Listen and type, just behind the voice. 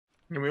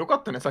でもよか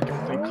ったね、さっき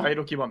本当に回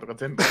路基板とか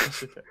全部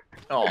してて。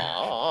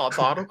ああ、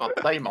だるかっ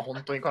た、今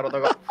本当に体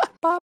が。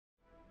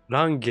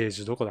ランゲー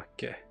ジどこだっ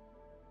け？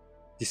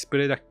ディスプ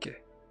レイだっ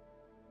け？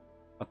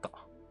あった。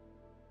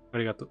あ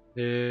りがとう。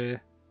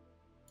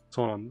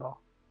そうなんだ。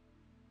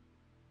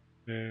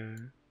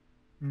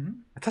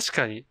確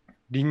かに、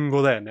リン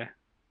ゴだよね。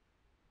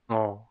うん。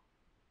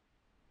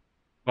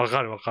わ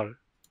かるわかる。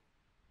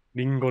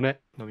リンゴね。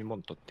飲み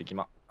物取ってき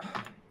ま。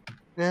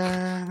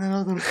な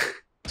るほどね。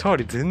チャー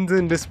リー全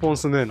然レスポン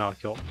スねえな、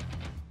今日。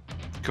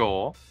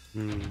今日？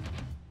うん。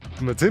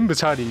今全部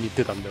チャーリーに言っ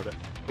てたんだよ、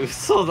俺。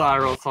嘘だ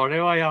ろ、それ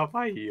はや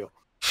ばいよ。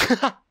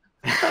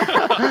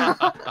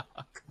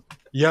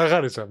嫌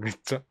がるじゃん、めっ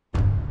ちゃ。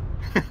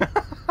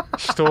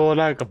人を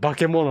なんか化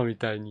け物み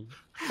たいに。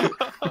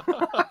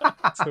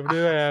それ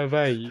はや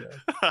ばいよ。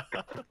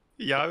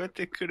やめ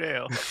てくれ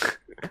よ。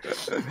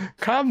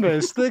勘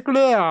弁してく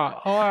れ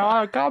よ。おい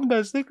おい、勘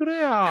弁してく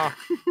れよ。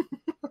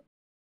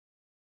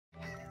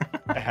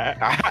もう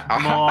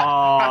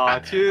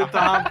中途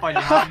半端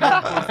に反応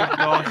コンセプ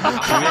ト。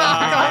い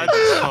や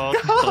ち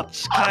ょっと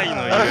近いの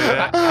言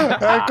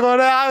う。こ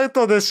れアウ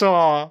トでし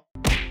ょ。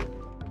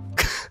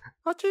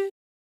なん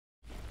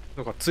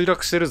か墜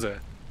落してるぜ。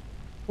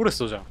フォレス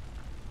トじゃん。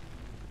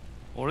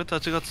俺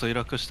たちが墜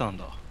落したん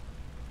だ。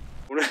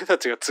俺た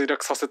ちが墜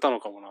落させたの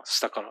かもな、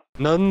下から。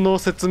何の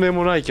説明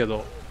もないけ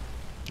ど。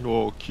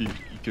木い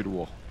ける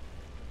わ。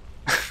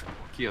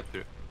木やって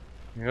る。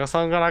メガ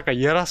さんがなんか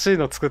いやらしい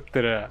の作っ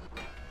てる。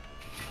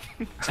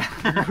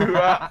う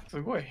わ、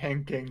すごい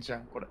偏見じゃ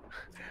ん、これ。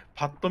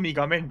パッと見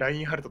画面ラ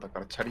インハルトだか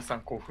らチャリさ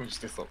ん興奮し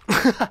てそう。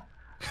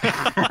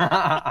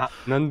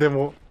何で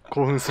も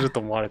興奮すると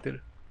思われて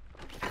る。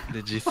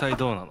で、実際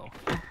どうなの？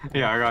い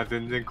や、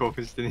全然興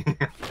奮してね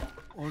え。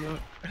俺、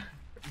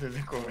全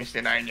然興奮し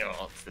てないよ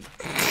つって。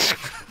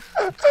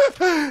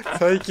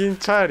最近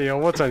チャーリーお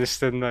もちゃにし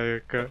てんな、ゆ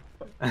うくん。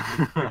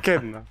ウケ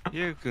んな。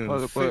ゆうく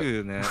ん、す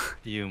ぐね、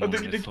言うもんね。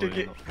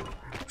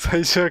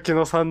最初は木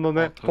野さんの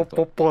ね、ポッ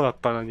ポッポだっ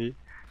たのに、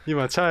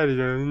今、チャーリー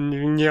の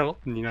ニョ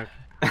になる。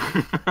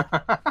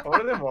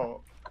俺で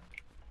も、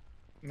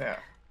ね、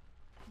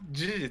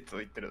事実を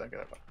言ってるだけ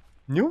だから。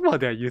ニョま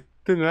では言っ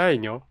てない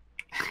ニョ。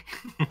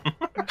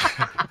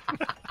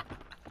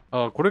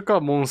あ、これか、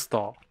モンスタ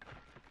ー。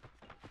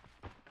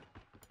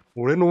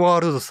俺のワー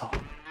ルドさ。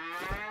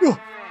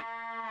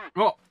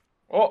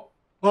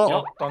おや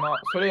あった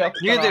な。それやっ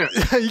たな。逃げてる。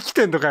生き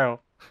てんのか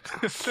よ。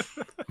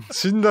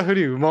死んだふ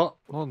りうま。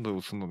なんで押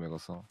すの、メガ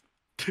さん。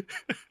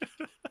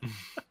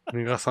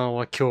メガさん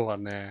は今日は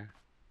ね、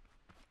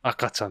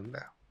赤ちゃん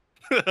だよ。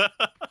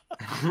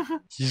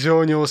非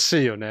常に惜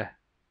しいよね。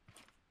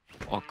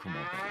悪魔だ。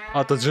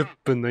あと10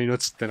分の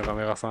命ってのが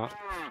メガさん。もう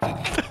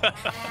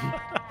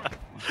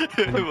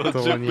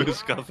10分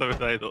しか遊べ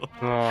ないの。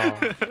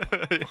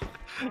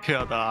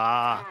や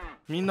だ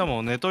ー。みんな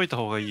も寝といた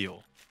方がいい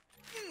よ。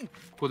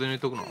ここで寝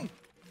とくの？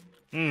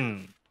う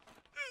ん。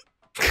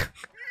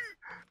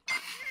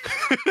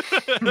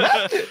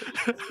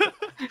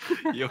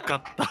よか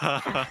っ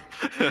た。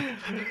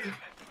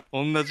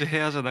同じ部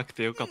屋じゃなく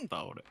てよかっ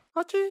た、俺。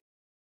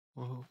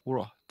ほ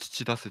ら、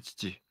乳出せ、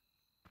乳。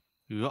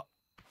うわ。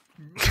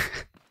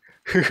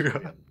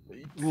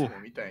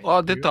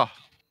あ、出た。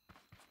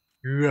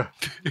うわ。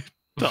出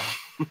た。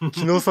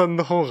木野さん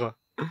の方が。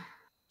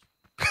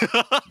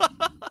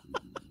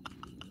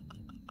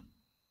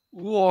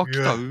うわ、来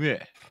た、うめ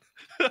え。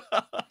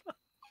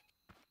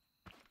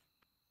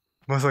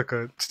まさ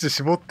か、乳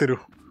絞ってる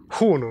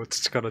方の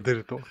乳から出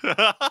ると。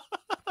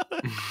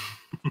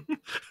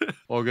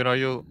あげな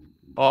いよ。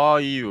あ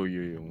あ、いいよ、いい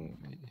よ、もう。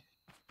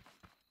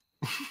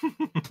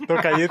と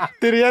か言っ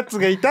てるやつ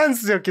がいたん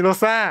すよ、木野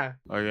さん。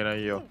あげな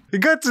いよ。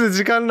ガチで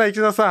時間ない、木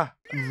野さ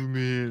ん。うめ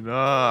え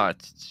なあ、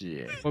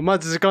父。マ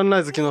ジ時間な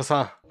いぞ、木野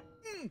さ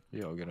ん。い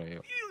や、あげない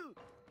よ。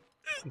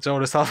じゃあ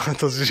俺サーバー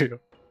閉じるよ。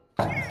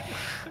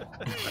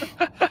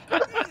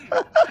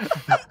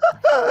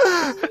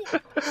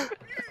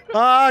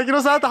木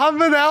野さんあと半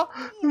分だよ。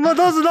まあ、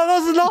どうすんの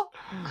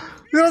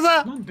木野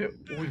さんなんで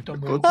置いた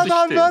の？あと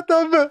半分あと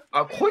半分。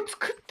あ、こいつ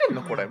食ってん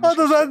のこれ。あ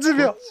と30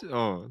秒。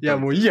いや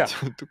もういいや。ち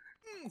ょっと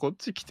こっ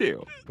ち来て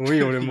よ。もうい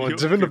い、俺もう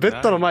自分のベ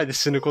ッドの前で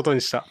死ぬことに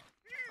した。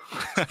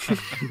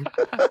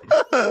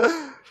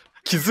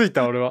気づい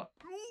た俺は。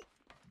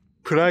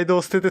プライド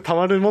を捨ててた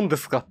まるもんで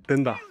すかって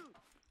んだ。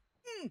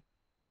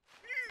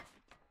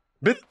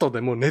ベッド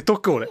でもう寝と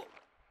く俺。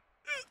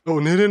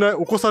寝れない、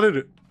起こされ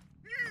る。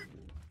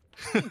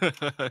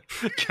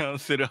キャン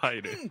セル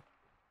入る。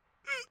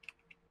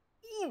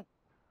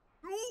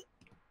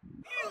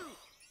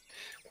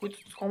こいつ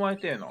捕まえ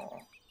てえな。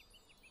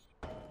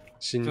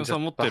死んじゃった。さ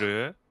ん持って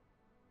る？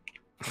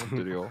持っ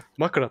てるよ。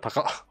枕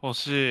高。欲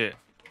しい。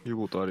言う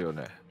ことあるよ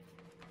ね。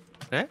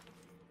え？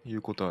言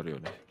うことあるよ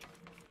ね。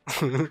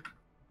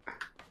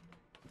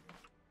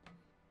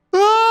う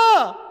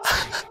わ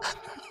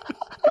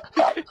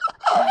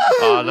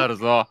ああ、なる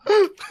ぞ。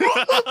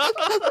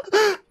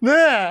ね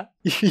え、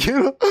家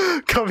の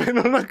壁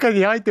の中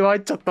にアイテム入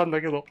っちゃったん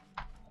だけど。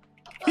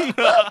じ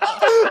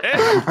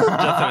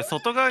ゃあそれ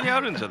外側にあ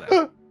るんじゃない？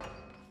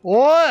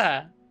おい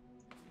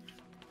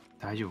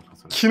大丈夫か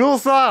それ。昨日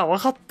さ、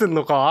分かってん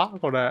のか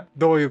これ。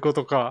どういうこ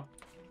とか。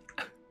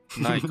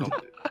ないかも。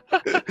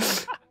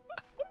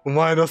お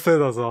前のせい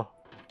だぞ。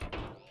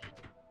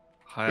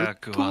早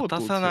く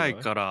渡さない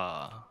か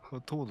ら。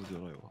トマトじゃ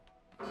ないわ。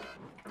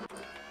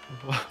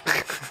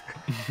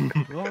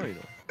ない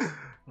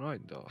の。ない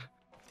んだ。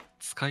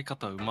使い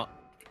方うま。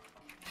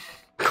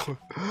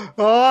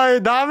お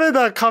い、ダメ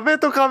だ。壁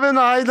と壁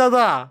の間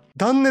だ。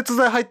断熱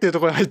材入ってると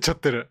ころに入っちゃっ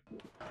てる。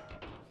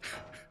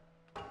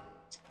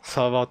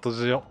サーバー閉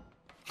じよ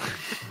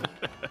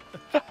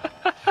う。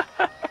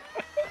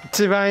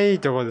一番いい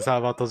ところでサ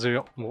ーバー閉じ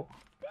よう。もう。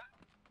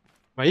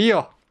まあいい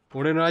よ。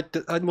俺の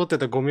持って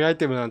たゴミアイ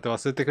テムなんて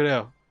忘れてくれ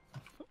よ。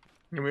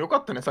でもよか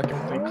ったね、さっき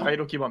本当に回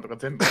路基板とか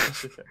全部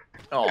してて。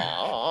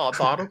ああ、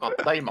だるかっ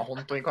た、今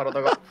本当に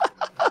体が。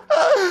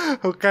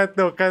他やっ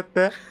て他やっ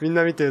て。みん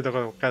な見てるとこ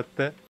ろで他やっ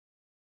て。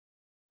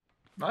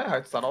何入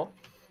ってたの？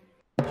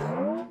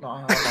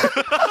あ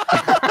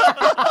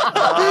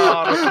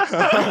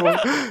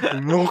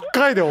6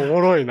回でお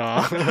もろい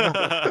な。す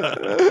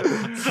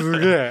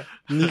げえ。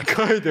2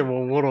回で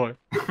もおもろい。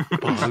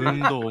バウ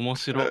ンド面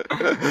白い。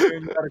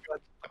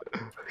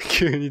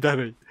急にだ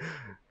るい。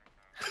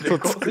そう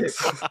早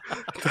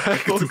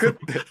く作って。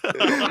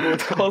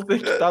どうせ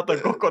来たあと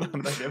5個なん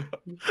だけど。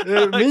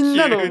みん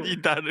なの急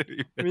にだ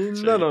るい。み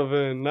んなの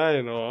分な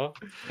いの？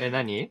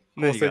何？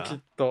構成キ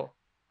ット。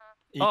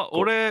あ、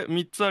俺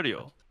3つある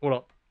よ。ほ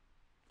ら。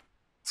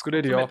作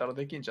れるよ。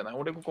できんじゃない？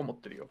俺5個持っ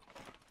てるよ。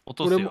落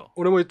とすよ。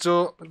俺も一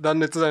応断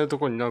熱材のと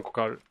ころに何個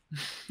かある。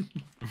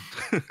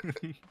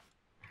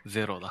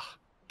ゼロだ。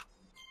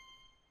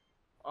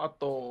あ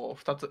と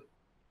2つ。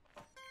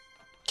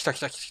来た来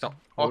た来た。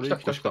あ、来た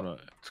来た来た。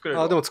作れ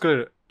る。あ、でも作れ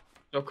る。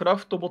じゃあクラ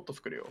フトボット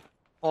作るよ。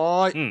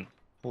はーい。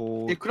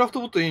うん。クラフト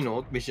ボットいい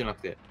の？飯じゃな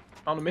くて。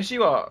飯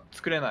は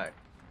作れない。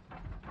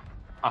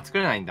あ、作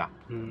れないんだ。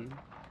うん。ど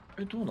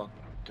うなっ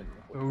てんの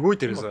これ？動い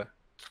てるぜ。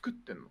作っ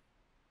てんの？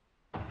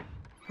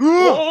うわ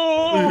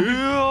う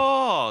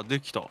わーで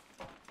きた。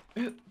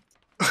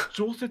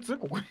常設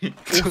ここに。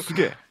す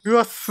げえ。う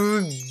わ、すっ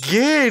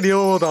げえ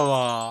量だ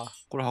わ。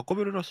これ運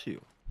べるらしい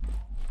よ。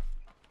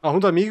あ、本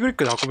当は右クリッ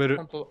クで運べる。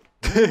本当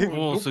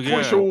おーすげえ。よ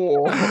いしょー。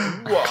うわ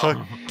かっ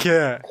け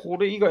え。こ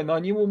れ以外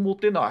何も持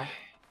てない。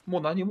も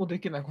う何もで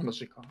きないこの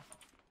時間。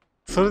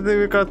それで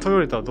上から飛び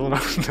降りたらどうな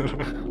るんだろ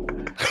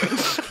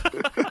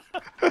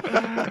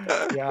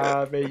う。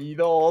やべ、移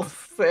動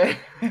せ。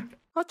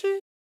あち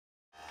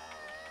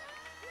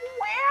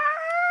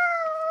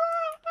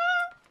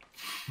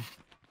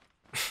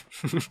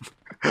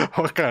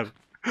わかる。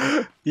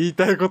言い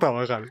たいことは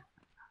わかる。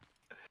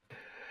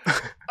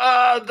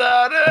あー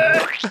だる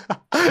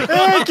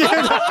消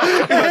えた。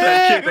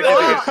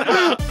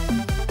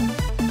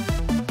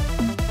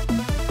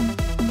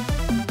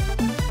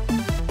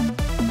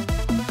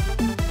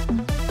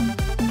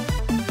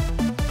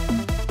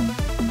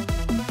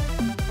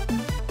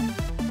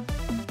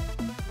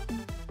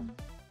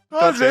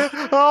マジ？焦っ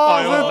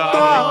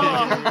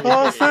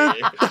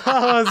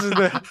たマジ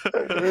で。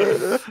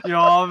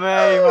やべ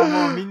え、今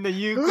もうみんな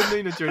ゆうくんの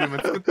命よりも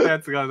作ったや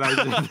つが大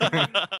事。